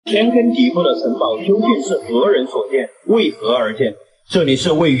天坑底部的城堡究竟是何人所建，为何而建？这里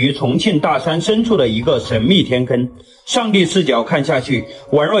是位于重庆大山深处的一个神秘天坑，上帝视角看下去，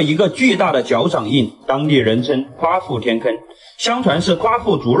宛若一个巨大的脚掌印，当地人称夸父天坑。相传是夸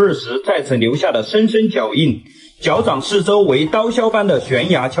父逐日时在此留下的深深脚印，脚掌四周为刀削般的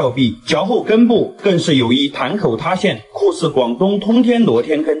悬崖峭壁，脚后根部更是有一潭口塌陷，酷似广东通天螺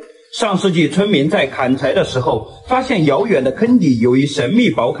天坑。上世纪村民在砍柴的时候，发现遥远的坑底有一神秘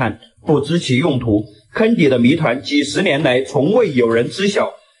宝坎，不知其用途。坑底的谜团几十年来从未有人知晓。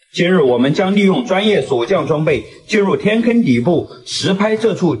今日我们将利用专业索降装备进入天坑底部，实拍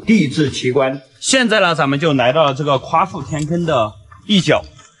这处地质奇观。现在呢，咱们就来到了这个夸父天坑的一角，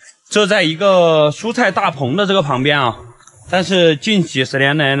这在一个蔬菜大棚的这个旁边啊。但是近几十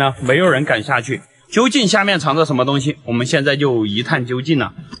年来呢，没有人敢下去。究竟下面藏着什么东西？我们现在就一探究竟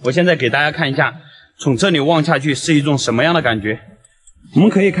了。我现在给大家看一下，从这里望下去是一种什么样的感觉。我们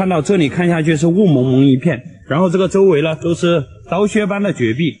可以看到这里看下去是雾蒙蒙一片，然后这个周围呢都是刀削般的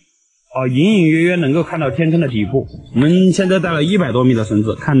绝壁，隐隐约约能够看到天坑的底部。我们现在带了100多米的绳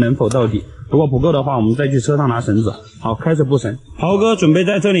子，看能否到底。如果不够的话，我们再去车上拿绳子。好，开始布绳。豪哥准备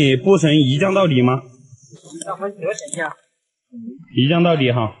在这里布绳移降到底吗？移降到底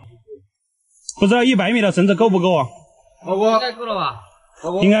哈。不知道100米的绳子够不够啊？应该够了吧？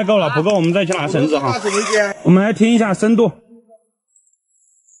应该够了，不够我们再去拿绳子哈。我们来听一下深度。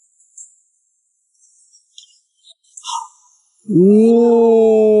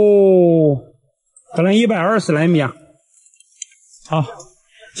可能120来米啊。好，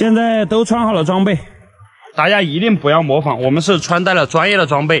现在都穿好了装备，大家一定不要模仿，我们是穿戴了专业的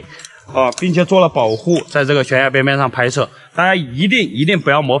装备并且做了保护，在这个悬崖边边上拍摄，大家一定不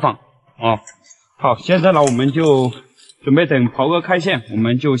要模仿好，现在呢，我们就准备等袍哥开线，我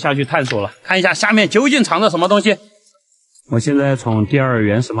们就下去探索了，看一下下面究竟藏着什么东西。我现在从第2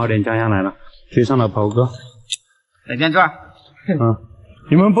原始锚点降下来了，追上了袍哥。哪边转？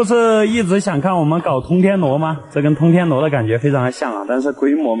你们不是一直想看我们搞通天螺吗？这跟通天螺的感觉非常的像啊，但是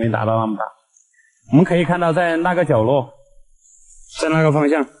规模没达到那么大。我们可以看到，在那个角落，在那个方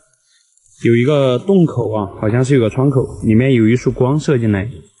向有一个洞口啊，好像是有个窗口，里面有一束光射进来。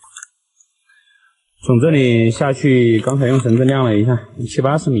从这里下去，刚才用绳子量了一下，70、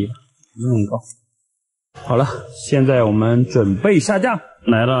80米吧，不是很高。好了，现在我们准备下降，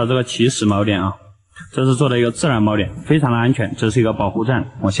来到了这个起始锚点啊。这是做的一个自然锚点，非常的安全，这是一个保护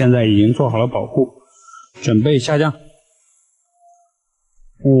站，我现在已经做好了保护，准备下降。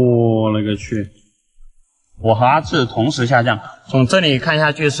我勒个去！我和阿志同时下降，从这里看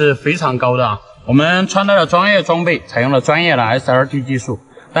下去是非常高的啊。我们穿戴了专业装备，采用了专业的 SRT 技术，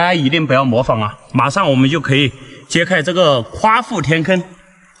大家一定不要模仿啊！马上我们就可以揭开这个夸父天坑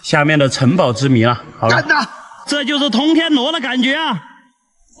下面的城堡之谜了。好了，这就是通天螺的感觉啊！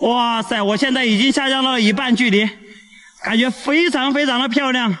哇塞，我现在已经下降到了一半距离，感觉非常的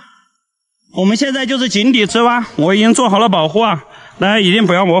漂亮。我们现在就是井底之蛙，我已经做好了保护啊，大家一定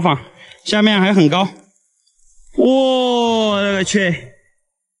不要模仿，下面还很高。我勒个去！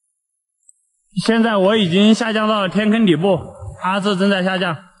现在我已经下降到了天坑底部，阿志正在下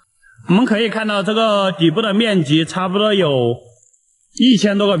降。我们可以看到这个底部的面积差不多有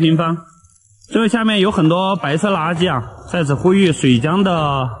1000多个平方。这个下面有很多白色垃圾啊，在此呼吁水江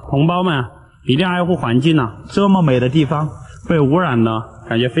的同胞们一定爱护环境啊！这么美的地方被污染了，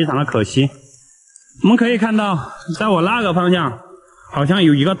感觉非常的可惜。我们可以看到，在我那个方向好像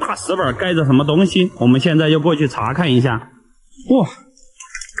有一个大石板盖着什么东西，我们现在就过去查看一下。哇，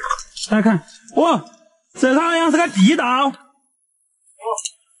大家看，哇，这好像是个地道，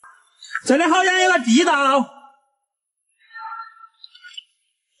这里好像有个地道，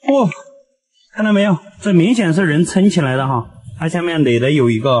哇！看到没有？这明显是人撑起来的哈，它下面垒的有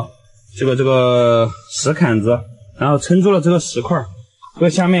一个这个石坎子，然后撑住了这个石块。这个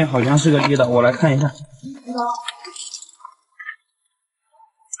下面好像是个地道，我来看一下。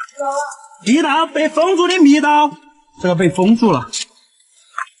地道被封住的密道，这个被封住了。哇！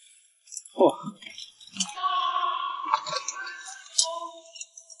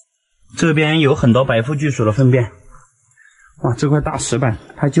这边有很多百腹巨鼠的粪便。哇，这块大石板，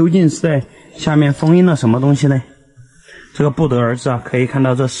它究竟是在下面封印了什么东西呢？这个不得而知啊！可以看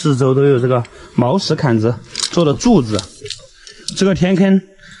到这四周都有这个毛石坎子做的柱子。这个天坑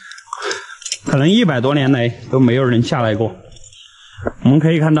可能100多年来都没有人下来过。我们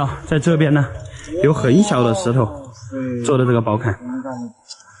可以看到，在这边呢有很小的石头做的这个宝坎。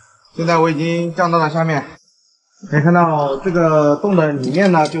现在我已经降到了下面，可以看到这个洞的里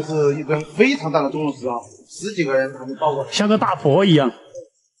面呢，就是一根非常大的钟乳石啊，10几个人他们抱过来，像个大佛一样。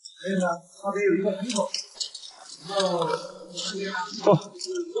所以呢，那边有一个门口，然后哦，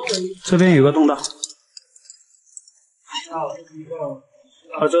这边有个洞道。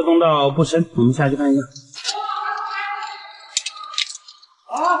这个洞道不深，我们下去看一下。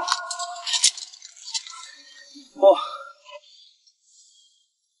哦，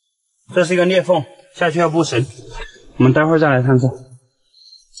这是一个裂缝，下去要布绳，我们待会儿再来探索。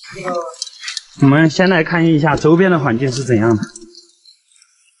我们先来看一下周边的环境是怎样的。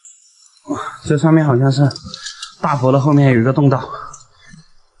哇，这上面好像是大佛的后面有一个洞道，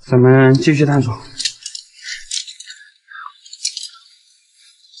咱们继续探索。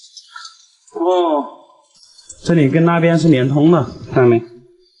哦，这里跟那边是连通的，看到没？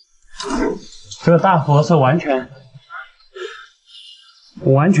这个大佛是完全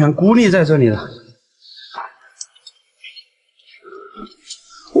孤立在这里的。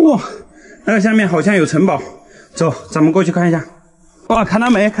哇，那个下面好像有城堡，走，咱们过去看一下。哇，看到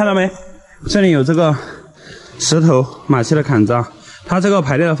没？看到没？这里有这个石头马器的坎子啊，它这个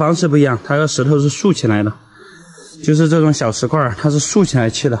排列的方式不一样，它这个石头是竖起来的，就是这种小石块，它是竖起来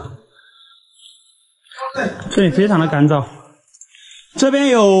砌的。这里非常的干燥，这边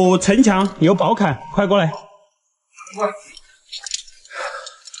有城墙，有宝坎，快过来！哇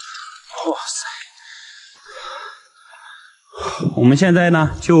塞！我们现在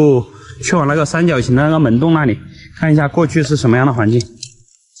呢，就去往那个三角形的那个门洞那里，看一下过去是什么样的环境。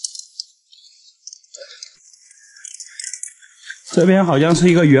这边好像是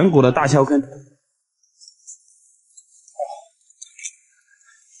一个远古的大小坑。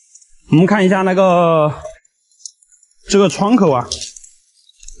我们看一下那个这个窗口啊，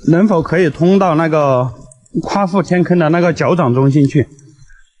能否可以通到那个夸父天坑的那个脚掌中心去？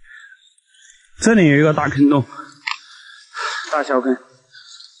这里有一个大坑洞，大小坑。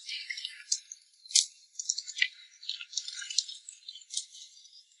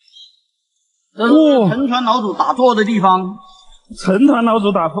这是沉船老祖打坐的地方。沉船老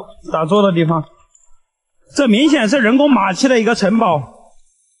祖打坐的地方，这明显是人工马砌的一个城堡。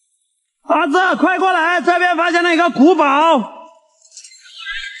儿子，快过来！这边发现了一个古堡。大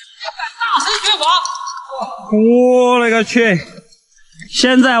声宣法！我勒个去！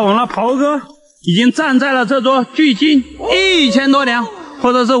现在我们的袍哥已经站在了这座距今1000多年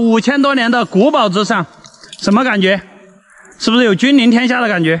或者是5000多年的古堡之上，什么感觉？是不是有君临天下的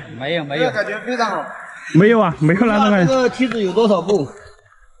感觉？没有，感觉非常好。没有啊，没有那种感觉。这个梯子有多少步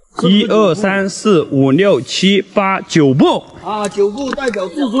？1、2、3、4、5、6、7、8、9步。啊，9步代表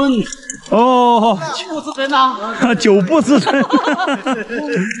至尊。哦，9步至尊啊！9步至尊。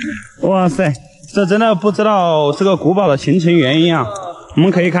哇塞，这真的不知道这个古堡的形成原因啊！我们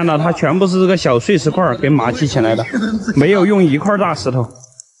可以看到，它全部是这个小碎石块给码砌起来的，没有用一块大石头，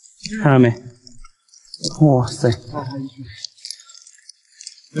看到没？哇塞！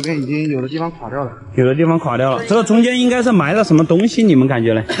这边已经有的地方垮掉了，有的地方垮掉了。这个中间应该是埋了什么东西，你们感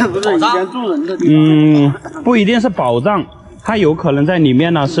觉嘞？不是以前住人的地方。不一定是宝藏，它有可能在里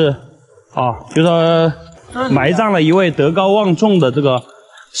面呢是，就说埋葬了一位德高望重的这个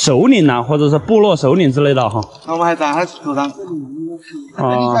首领啊，或者是部落首领之类的哈。那我们还在手上。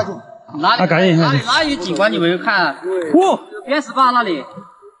那赶紧下去。哪里景观你没有看？哇，边18那里。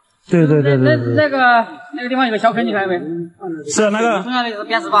对。那个地方有个小坑，你看到没？是那个。中间那个是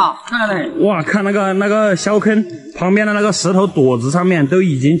边18，看到没？哇，看那个小坑旁边的那个石头垛子上面都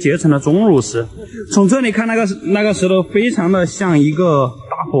已经结成了钟乳石。从这里看那个石头非常的像一个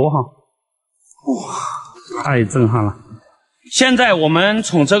大佛哈。哇，太震撼了！现在我们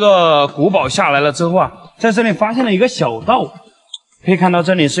从这个古堡下来了之后啊，在这里发现了一个小道，可以看到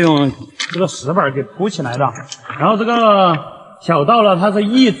这里是用这个石板给铺起来的。然后这个小道呢，它是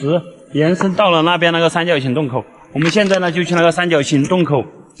一直延伸到了那边那个三角形洞口。我们现在呢就去那个三角形洞口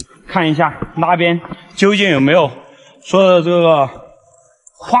看一下，那边究竟有没有说的这个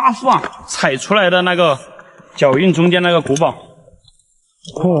夸父啊踩出来的那个脚印中间那个古堡。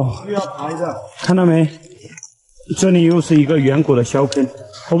哇，又要爬一个，看到没？这里又是一个远古的小坑，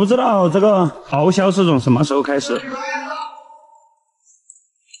我不知道这个咆哮是从什么时候开始。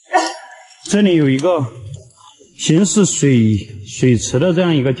这里有一个形似水池的这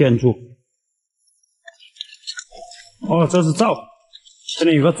样一个建筑。哦，这是灶，这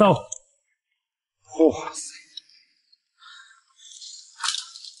里有个灶。哇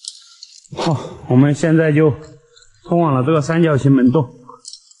塞！好，我们现在就通往了这个三角形门洞。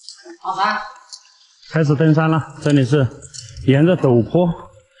上山。开始登山了，这里是沿着陡坡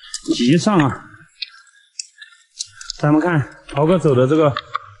急上啊。咱们看豪哥走的这个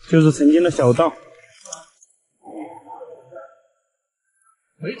就是曾经的小道。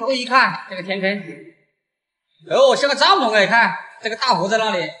回头一看，这个天坑，哦，像个帐篷哎，看这个大湖在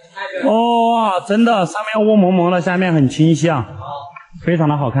那里。哇，真的，上面雾蒙蒙的，下面很清晰啊，非常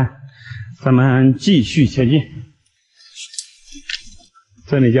的好看。咱们继续前进，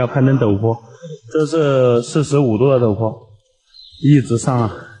这里叫攀登陡坡，这是45度的陡坡，一直上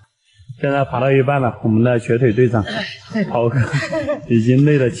啊。现在爬到一半了，我们的瘸腿队长豪哥已经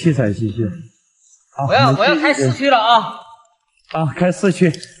累得气喘吁吁。我要开4驱了啊！啊，开4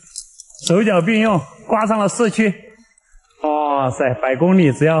驱，手脚并用，挂上了4驱。哇塞，100公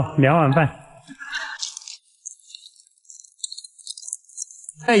里只要2碗饭。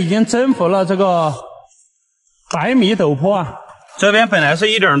已经征服了这个100米陡坡啊！这边本来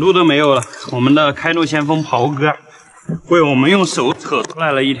是一点路都没有了，我们的开路先锋袍哥为我们用手扯出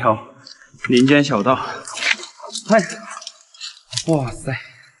来了一条林间小道。哎，哇塞，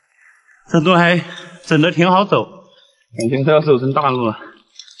这路还整得挺好走，感觉都要走成大路了。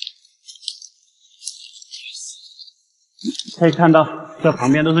可以看到这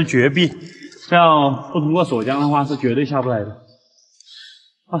旁边都是绝壁，这要不通过索降的话是绝对下不来的。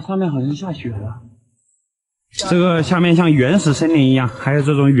啊，上面好像下雪了。这个下面像原始森林一样，还有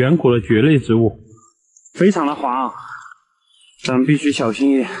这种远古的蕨类植物，非常的滑啊，咱们必须小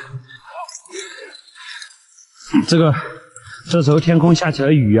心一点。这时候天空下起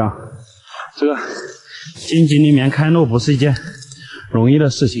了雨啊，这个荆棘里面开路不是一件容易的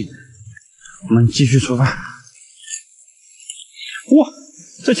事情。我们继续出发。哇，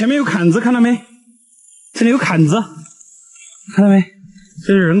这前面有坎子，看到没？这里有坎子，看到没？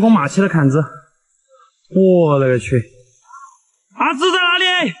这是人工马骑的坎子。我勒个去！阿志在哪里？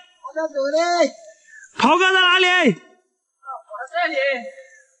我在这里。袍哥在哪里？我在这里。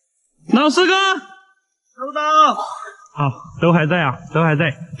老师哥，收到。好，都还在啊，都还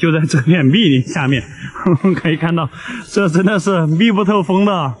在，就在这片密林下面。可以看到，这真的是密不透风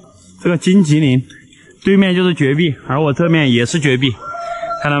的这个荆棘林，对面就是绝壁，而我这面也是绝壁，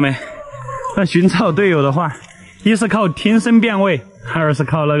看到没？那寻找队友的话，一是靠听声辨位，二是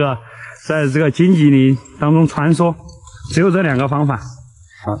靠那个在这个荆棘林当中穿梭，只有这2个方法。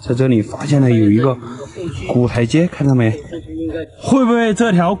好，在这里发现了有一个古台阶，看到没？会不会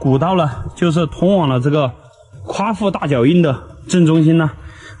这条古道呢，就是通往了这个夸父大脚印的正中心呢？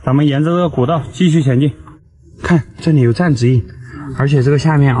咱们沿着这个古道继续前进。看，这里有站指引，而且这个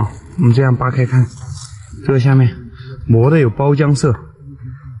下面啊，我们这样扒开看，这个下面磨的有包浆色，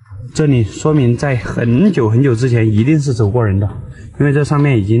这里说明在很久很久之前一定是走过人的，因为这上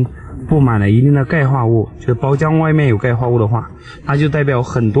面已经布满了一定的钙化物，就是包浆外面有钙化物的话，那就代表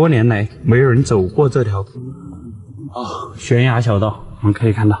很多年来没有人走过这条悬崖小道。我们可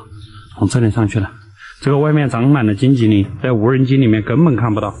以看到从这里上去了，这个外面长满了荆棘林，在无人机里面根本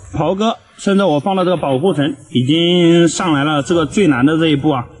看不到。袍哥顺着我放的这个保护层已经上来了这个最难的这一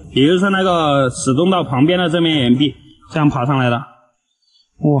步啊，也就是那个始洞道旁边的这面岩壁，这样爬上来的。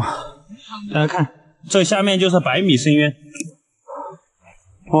哇，大家看，这下面就是100米深渊。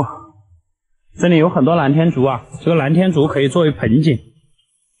哇，这里有很多蓝天竹啊，这个蓝天竹可以作为盆景，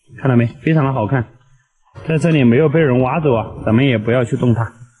看到没？非常的好看。在这里没有被人挖走啊，咱们也不要去动它。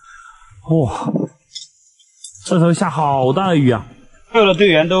哇，这时候下好大的雨啊，所有的队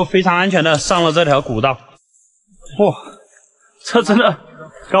员都非常安全的上了这条古道。哇，这真的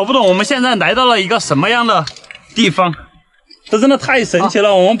搞不懂我们现在来到了一个什么样的地方，这真的太神奇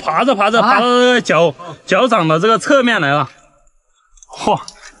了。我们爬着爬到这个脚掌的这个侧面来了。哇，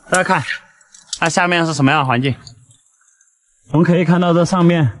大家看，那下面是什么样的环境？我们可以看到这上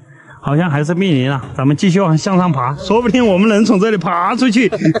面好像还是密林啊，咱们继续向上爬，说不定我们能从这里爬出去，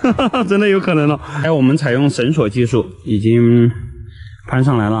真的有可能了。还有我们采用绳索技术，已经攀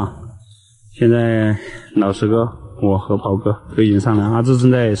上来了。现在老石哥、我和袍哥都已经上来，阿志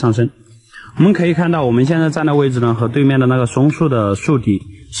正在上升。我们可以看到，我们现在站的位置呢，和对面的那个松树的树底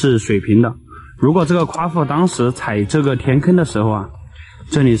是水平的。如果这个夸父当时踩这个天坑的时候啊，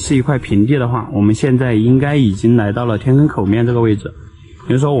这里是一块平地的话，我们现在应该已经来到了天坑口面这个位置。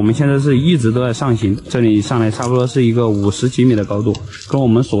比如说我们现在是一直都在上行，这里上来差不多是一个50几米的高度，跟我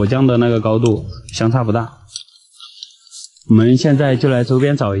们所降的那个高度相差不大。我们现在就来周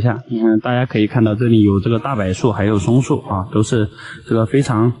边找一下，你看大家可以看到这里有这个大柏树，还有松树啊，都是这个非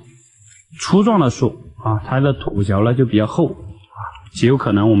常粗壮的树啊，它的土条呢就比较厚啊，极有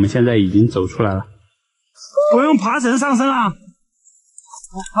可能我们现在已经走出来了。我用爬绳上升啊！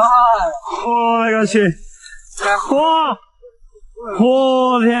我勒个去！哇！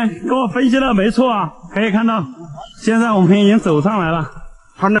我的天，给我分析的没错啊！可以看到，现在我们已经走上来了。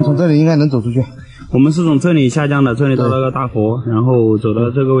从这里应该能走出去。我们是从这里下降的，这里到那个大河，然后走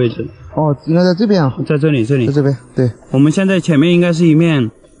到这个位置。哦，应该在这边啊，在这里，在这边。对，我们现在前面应该是一面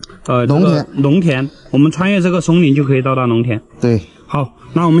农田，我们穿越这个松林就可以到达农田。对，好，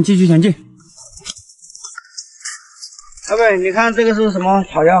那我们继续前进。小北，你看这个是什么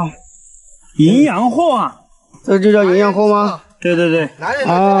草药？营养货啊，这就叫营养货吗？对对对。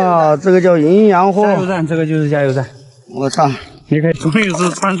啊，这个叫营养货。加油站，这个就是加油站。我操，你可以，终于是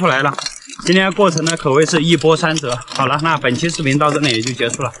穿出来了。今天过程呢可谓是一波三折。好了，那本期视频到这里也就结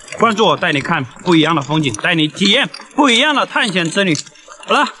束了。关注我，带你看不一样的风景，带你体验不一样的探险之旅。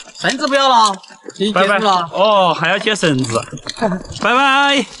好了，绳子不要了，已经结束了。拜拜哦，还要接绳子。拜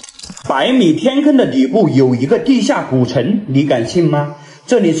拜。百米天坑的底部有一个地下古城，你敢信吗？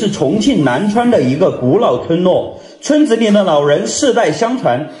这里是重庆南川的一个古老村落，村子里的老人世代相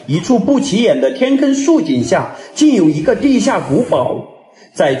传，一处不起眼的天坑竖井下竟有一个地下古堡。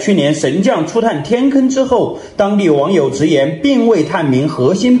在去年神将初探天坑之后，当地网友直言并未探明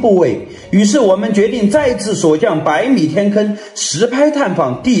核心部位，于是我们决定再次索降百米天坑，实拍探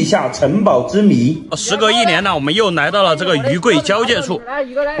访地下城堡之谜。时隔1年呢，我们又来到了这个渝贵交界处。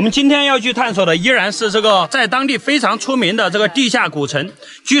我们今天要去探索的依然是这个在当地非常出名的这个地下古城。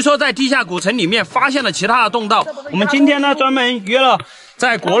据说在地下古城里面发现了其他的洞道。我们今天呢专门约了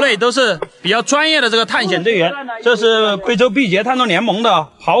在国内都是比较专业的这个探险队员，这是贵州毕节探洞联盟的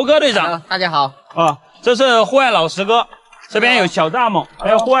豪哥队长，大家好啊，这是户外老石哥，这边有小蚱蜢，还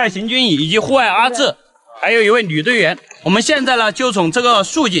有户外行军蚁以及户外阿志，还有一位女队员。我们现在呢就从这个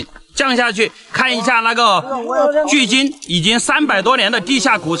竖井降下去，看一下那个距今已经300多年的地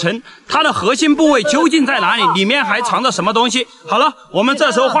下古城，它的核心部位究竟在哪里？里面还藏着什么东西？好了，我们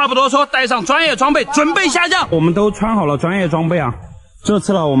这时候话不多说，带上专业装备，准备下降。我们都穿好了专业装备啊。这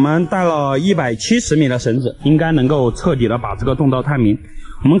次呢，我们带了170米的绳子，应该能够彻底的把这个洞道探明。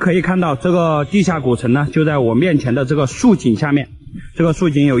我们可以看到，这个地下古城呢，就在我面前的这个竖井下面。这个竖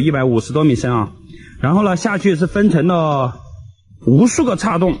井有150多米深啊。然后呢，下去是分成了无数个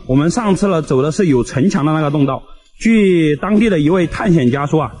岔洞。我们上次呢走的是有城墙的那个洞道。据当地的一位探险家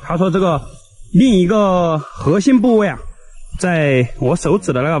说啊，他说这个另一个核心部位啊，在我手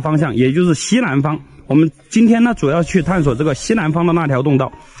指的那个方向，也就是西南方。我们今天呢主要去探索这个西南方的那条洞道，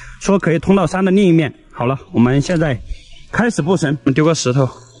说可以通到山的另一面。好了，我们现在开始布绳，丢个石头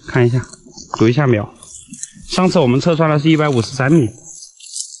看一下，读一下秒。上次我们测算的是153米。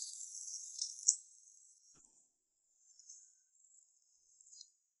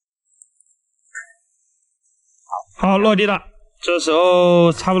好，落地了。这时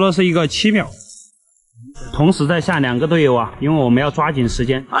候差不多是一个7秒。同时在下2个队友啊，因为我们要抓紧时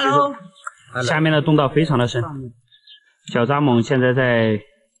间。Hello。下面的洞道非常的深，小蚱蜢现在在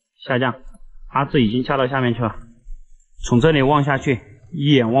下降，阿志已经下到下面去了。从这里望下去，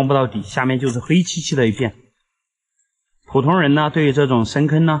一眼望不到底，下面就是黑漆漆的一片。普通人呢，对于这种深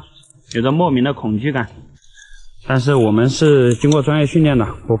坑呢，有着莫名的恐惧感，但是我们是经过专业训练的，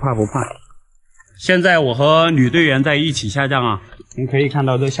不怕不怕。现在我和女队员在一起下降啊，你可以看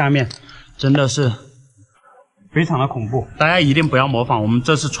到这下面真的是非常的恐怖，大家一定不要模仿。我们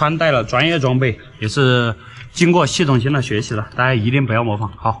这次穿戴了专业装备，也是经过系统性的学习了，大家一定不要模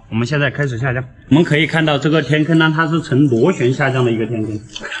仿。好，我们现在开始下降。我们可以看到这个天坑呢，它是呈螺旋下降的一个天坑。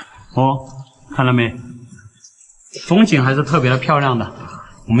哦，看到没？风景还是特别的漂亮的。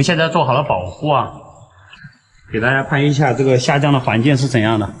我们现在做好了保护啊，给大家看一下这个下降的环境是怎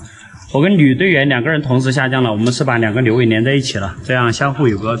样的。我跟女队员2个人同时下降了，我们是把2个流尾连在一起了，这样相互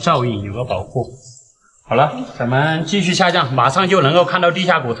有个照应，有个保护。好了，咱们继续下降，马上就能够看到地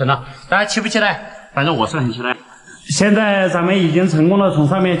下古城了。大家期不期待？反正我是很期待。现在咱们已经成功的从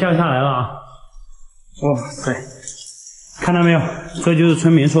上面降下来了啊！哇塞，看到没有？这就是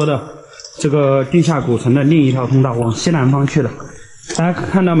村民说的这个地下古城的另一条通道，往西南方去的。大家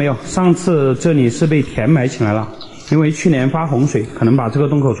看到没有？上次这里是被填埋起来了，因为去年发洪水，可能把这个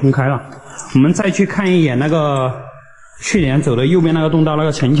洞口冲开了。我们再去看一眼那个去年走的右边那个洞道那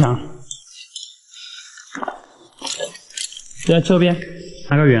个城墙。在这边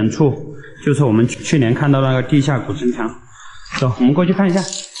那个远处就是我们去年看到那个地下古城墙。走，我们过去看一下。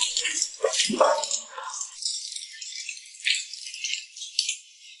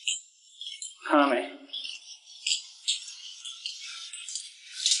看到没？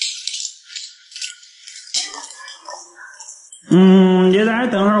也在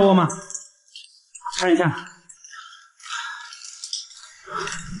这等会儿我嘛，看一下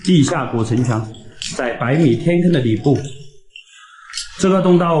地下古城墙，在百米天坑的底部。这个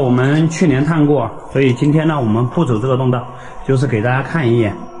洞道我们去年探过，所以今天呢我们不走这个洞道，就是给大家看一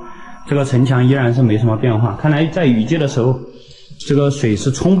眼。这个城墙依然是没什么变化，看来在雨季的时候，这个水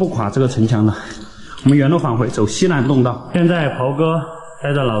是冲不垮这个城墙的。我们原路返回，走西南洞道。现在袍哥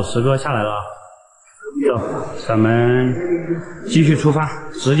带着老石哥下来了，走，咱们继续出发，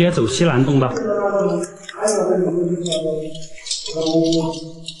直接走西南洞道。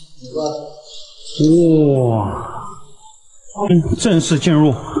哇，正式进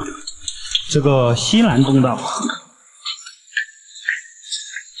入这个西南洞道。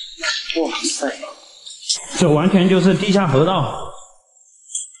哇塞，这完全就是地下河道。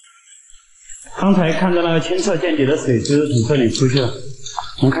刚才看到那个清澈见底的水，就是从这里出去的。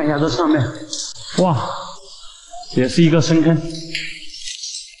我们看一下这上面，哇，也是一个深坑。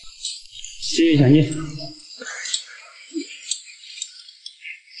继续前进。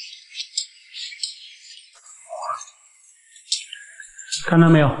看到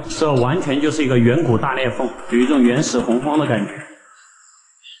没有？这完全就是一个远古大裂缝，有一种原始洪荒的感觉。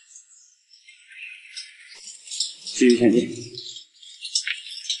继续前进。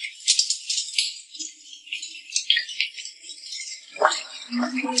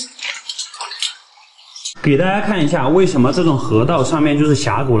给大家看一下，为什么这种河道上面就是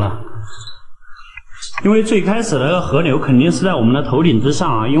峡谷了？因为最开始的那个河流肯定是在我们的头顶之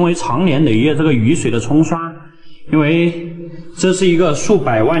上啊，因为长年累月这个雨水的冲刷，因为这是一个数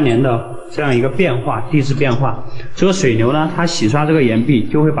百万年的这样一个变化，地质变化。这个水流呢，它洗刷这个岩壁，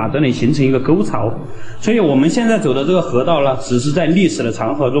就会把这里形成一个沟槽。所以我们现在走的这个河道呢，只是在历史的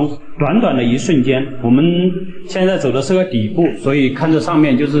长河中短短的一瞬间。我们现在走的是个底部，所以看着上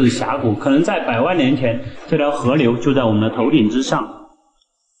面就是峡谷。可能在百万年前，这条河流就在我们的头顶之上。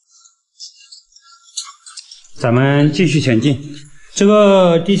咱们继续前进。这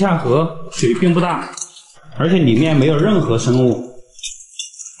个地下河水并不大，而且里面没有任何生物。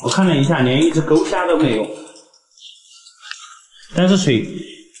我看了一下，连一只钩虾都没有。但是水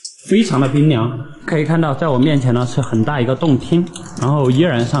非常的冰凉，可以看到在我面前呢是很大一个洞厅，然后依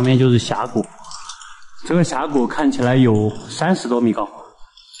然上面就是峡谷。这个峡谷看起来有30多米高。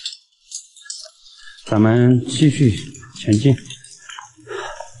咱们继续前进。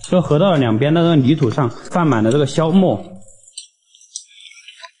这个河道的两边的这个泥土上泛满了这个硝沫，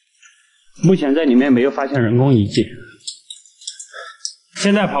目前在里面没有发现人工遗迹。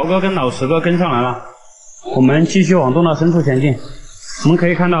现在袍哥跟老石哥跟上来了，我们继续往洞道深处前进。我们可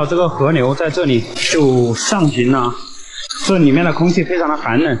以看到这个河流在这里就上行了，这里面的空气非常的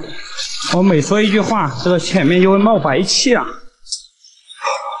寒冷。我每说一句话，这个前面就会冒白气啊，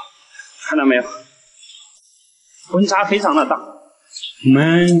看到没有？温差非常的大。我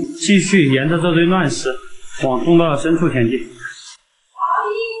们继续沿着这堆乱石往洞道的深处前进。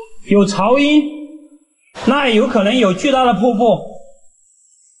有潮音，那有可能有巨大的瀑布。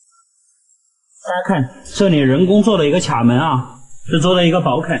大家看，这里人工做的一个卡门啊，是做的一个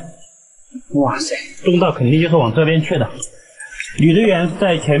宝坎。哇塞，洞道肯定就是往这边去的。女队员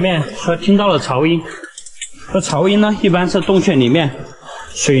在前面说听到了潮音，这潮音呢，一般是洞穴里面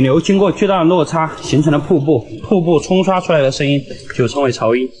水流经过巨大的落差形成的瀑布，瀑布冲刷出来的声音就称为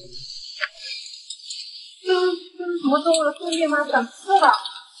潮音。这是什么动物的粪便吗？长刺了。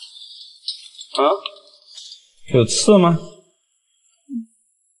啊？有刺吗？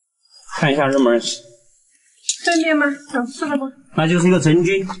看一下认不认识？粪便吗？长刺了吗？那就是一个真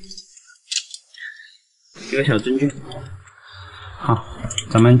菌，一个小真菌。好，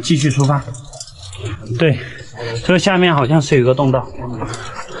咱们继续出发。对，这个下面好像是有一个洞道。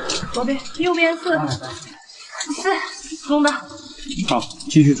左边，右边是通道。好，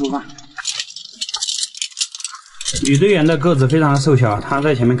继续出发。女队员的个子非常的瘦小，她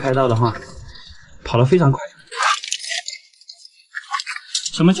在前面开道的话，跑得非常快。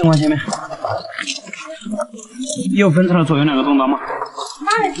什么情况？前面又分成了左右两个洞道吗？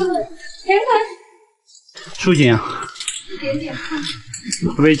那里是天坑。竖井啊？一点点。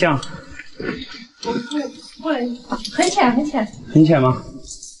会不会降？不能，很浅很浅。很浅吗？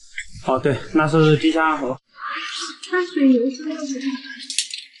哦，对，那是地下河。它水流是这样子的。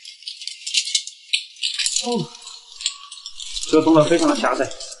哦，这个洞道非常的狭窄，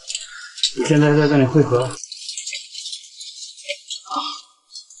你现在在这里汇合了。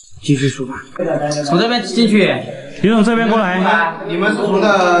继续出发，从这边进去。你从这边过来。你们是从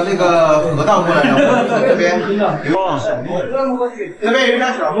的那个河道过来的，我从这边。哦，这边有一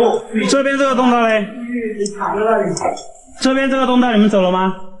条小路。这边这个洞道嘞？这边这个洞道你们走了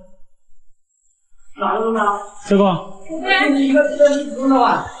吗？哪个洞道？这个。这是一个主洞道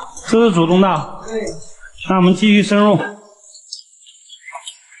啊。这是主洞道。对。那我们继续深入。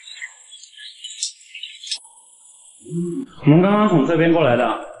我们刚刚从这边过来的，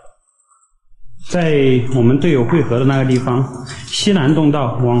在我们队友汇合的那个地方，西南洞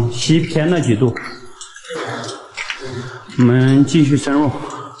道往西偏了几度。我们继续深入，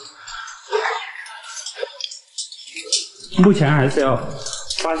目前还是要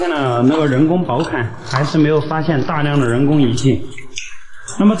发现了那个人工宝坎，还是没有发现大量的人工遗迹。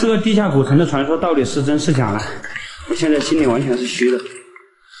那么这个地下古城的传说到底是真是假呢？我现在心里完全是虚的。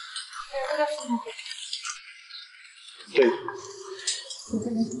对，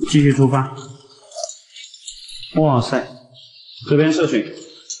继续出发。哇塞，这边涉水，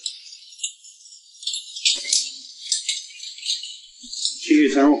继续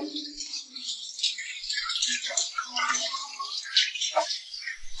深入。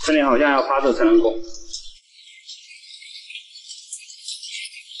这里好像要趴着才能过。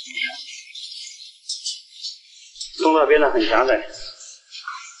通道变得很狭窄。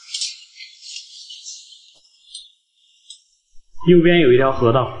右边有一条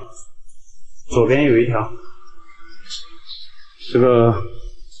河道，左边有一条。这个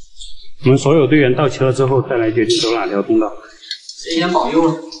我们所有队员到齐了之后，再来决定走哪条通道。谁先保佑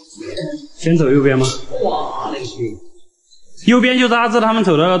了？先走右边吗？哇，那个右边就是阿志他们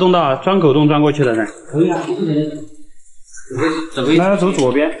走的那个通道，钻口洞钻过去的噻。可以啊，那要走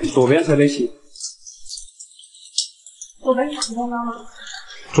左边，左边才得行。左边是主通道吗？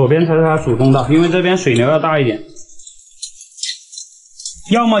左边才是它主通道，因为这边水流要大一点。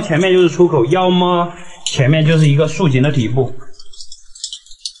要么前面就是出口，要么前面就是一个竖井的底部。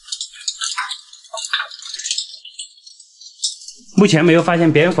目前没有发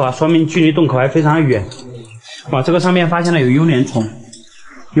现蝙蝠啊，说明距离洞口还非常远。哇，这个上面发现了有幽莲虫，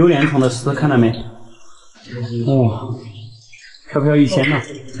幽莲虫的丝看到没？哇，飘飘欲仙呐，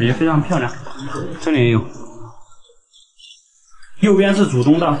感觉非常漂亮。这里也有。右边是主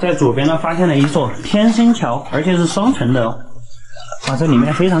通道，在左边呢发现了一座天生桥，而且是双层的哦。哇，这里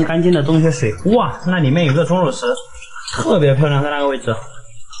面非常干净的洞穴水，哇，那里面有个钟乳石，特别漂亮，在那个位置，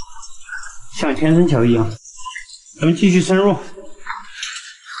像天生桥一样。咱们继续深入，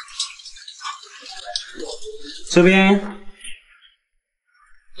这边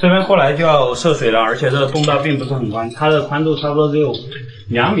后来就要涉水了，而且这个洞道并不是很宽，它的宽度差不多只有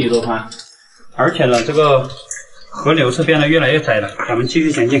2米多宽，而且呢，这个河流是变得越来越窄了。咱们继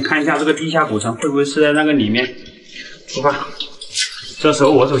续前进，看一下这个地下古城会不会是在那个里面。出发。这时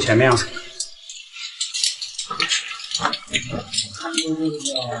候我走前面啊。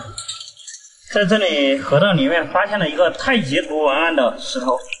在这里河道里面发现了一个太极图文案的石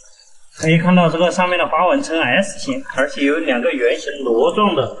头，可以看到这个上面的花纹呈 S 型，而且有2个圆形螺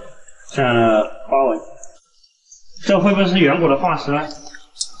状的这样的花纹。这会不会是远古的化石呢？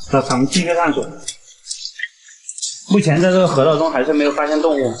那咱们继续探索。目前在这个河道中还是没有发现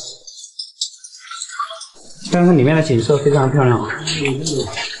动物，但是里面的景色非常漂亮。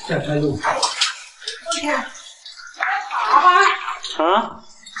开路。我天，爬吧。啊？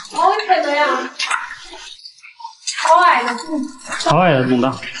好矮的呀！好矮的洞。超矮的洞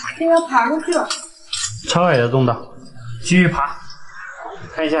道。现在爬过去了。超矮的洞道，继续爬，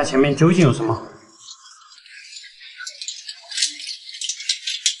看一下前面究竟有什么。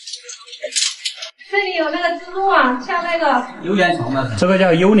这里有那个蜘蛛网，像那个幽莲虫的。这个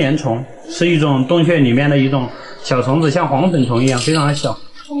叫幽莲虫，是一种洞穴里面的一种小虫子，像黄粉虫一样，非常的小。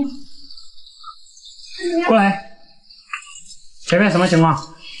过来，前面什么情况？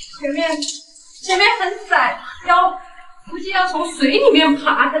前面很窄，估计要从水里面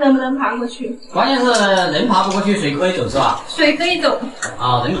爬，看能不能爬过去。关键是人爬不过去，水可以走是吧？水可以走。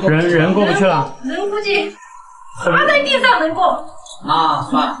啊，人过不去了。人估计趴在地上能过。那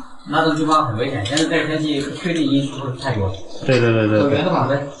算了。那种地方很危险，现在这个天气不确定因素太多了。对。原路返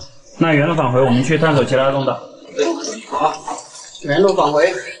回。那原路返回，我们去探索其他洞道。对，好，原路返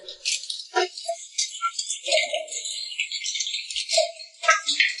回。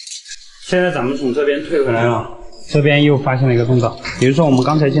现在咱们从这边退回来了，这边又发现了一个洞道，也就是说我们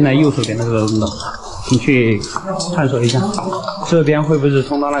刚才进来右手边的这个洞道，我们去探索一下，这边会不会是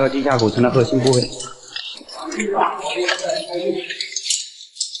通到那个地下古城的核心部位？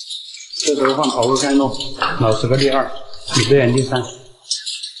这时候换跑步开动，老师哥第2，女队员第3。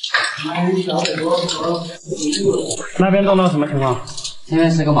那边洞道什么情况？那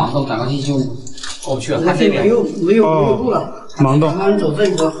边是个盲洞，赶快进去过不去了。看这边没有路了。盲洞。咱们走这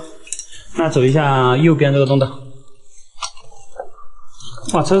个。那走一下右边这个洞道。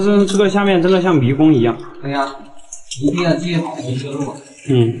哇，这个下面真的像迷宫一样。对呀，一定要记好这个路。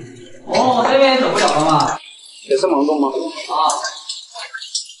哦，这边走不了了嘛？也是盲洞吗？啊。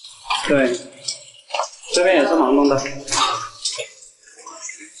对，这边也是盲洞的。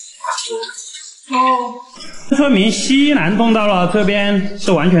说明西南洞道了，这边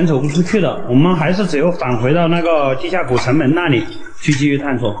是完全走不出去的，我们还是只有返回到那个地下古城门那里去继续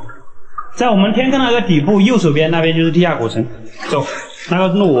探索。在我们天坑那个底部右手边那边就是地下古城，走，那个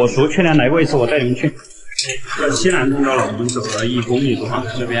路我熟，去年来过一次，我带你们去。这西南通道了，我们走了1公里多，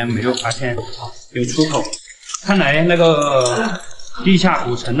这边没有发现有出口，看来那个地下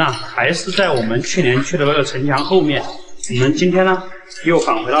古城呢，还是在我们去年去的那个城墙后面。我们今天呢，又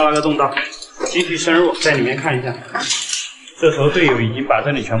返回到那个洞道，继续深入在里面看一下。这时候队友已经把这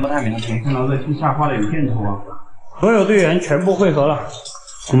里全部探明了，可以看到这地下画的有箭头啊。所有队员全部汇合了，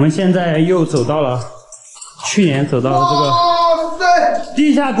我们现在又走到了去年走到了这个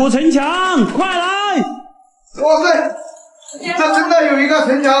地下古城墙，快来！哇塞，这真的有一个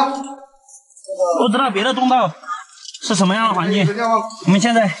城墙。不知道别的洞道是什么样的环境，我们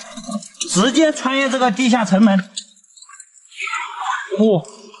现在直接穿越这个地下城门。哇！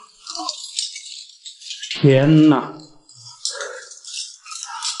天哪！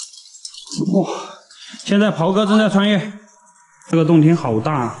哇！现在袍哥正在穿越，这个洞厅好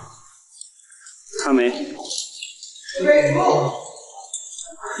大啊，看没？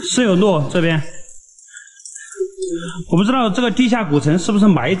是有路这边。我不知道这个地下古城是不是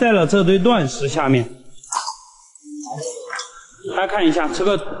埋在了这堆乱石下面。大家看一下，这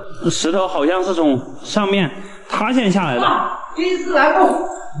个石头好像是从上面塌陷下来的。第一次来过。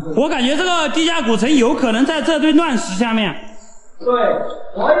我感觉这个地下古城有可能在这堆乱石下面。对，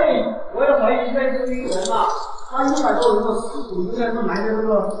我也怀疑在这堆人啊，他100多人的尸骨应该是埋在这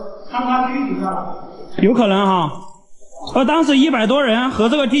个坍塌区底下了。有可能哈。当时100多人和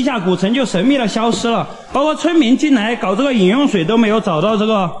这个地下古城就神秘的消失了，包括村民进来搞这个饮用水都没有找到这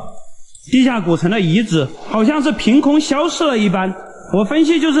个地下古城的遗址，好像是凭空消失了一般。我分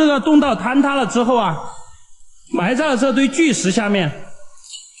析就是这个洞道坍塌了之后啊，埋在了这堆巨石下面。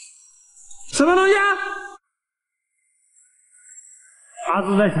什么东西啊？阿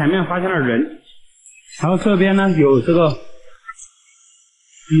志在前面发现了人，然后这边呢有这个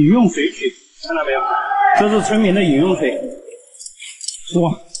饮用水渠，看到没有？这是村民的饮用水。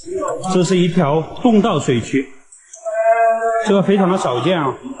哇，这是一条洞道水渠，这个非常的少见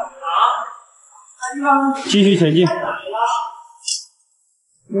啊。继续前进。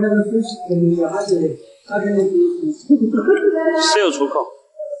是有出口。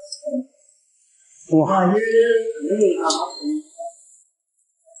哇！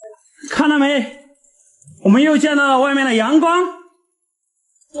看到没？我们又见到了外面的阳光。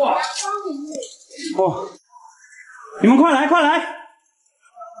哇！哦，你们快来快来！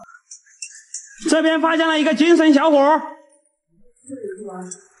这边发现了一个精神小伙。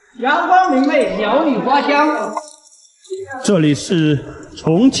阳光明媚，鸟语花香。这里是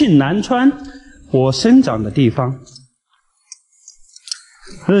重庆南川，我生长的地方。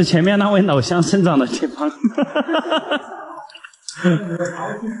这是前面那位老乡生长的地方。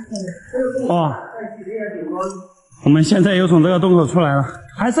哇！我们现在又从这个洞口出来了，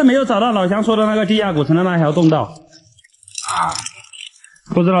还是没有找到老乡说的那个地下古城的那条洞道。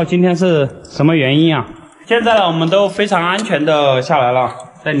不知道今天是什么原因啊？现在呢，我们都非常安全的下来了，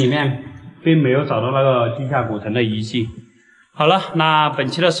在里面并没有找到那个地下古城的遗迹。好了，那本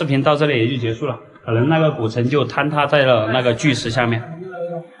期的视频到这里也就结束了，可能那个古城就坍塌在了那个巨石下面。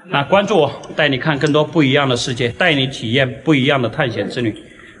那关注我，带你看更多不一样的世界，带你体验不一样的探险之旅。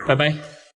拜拜。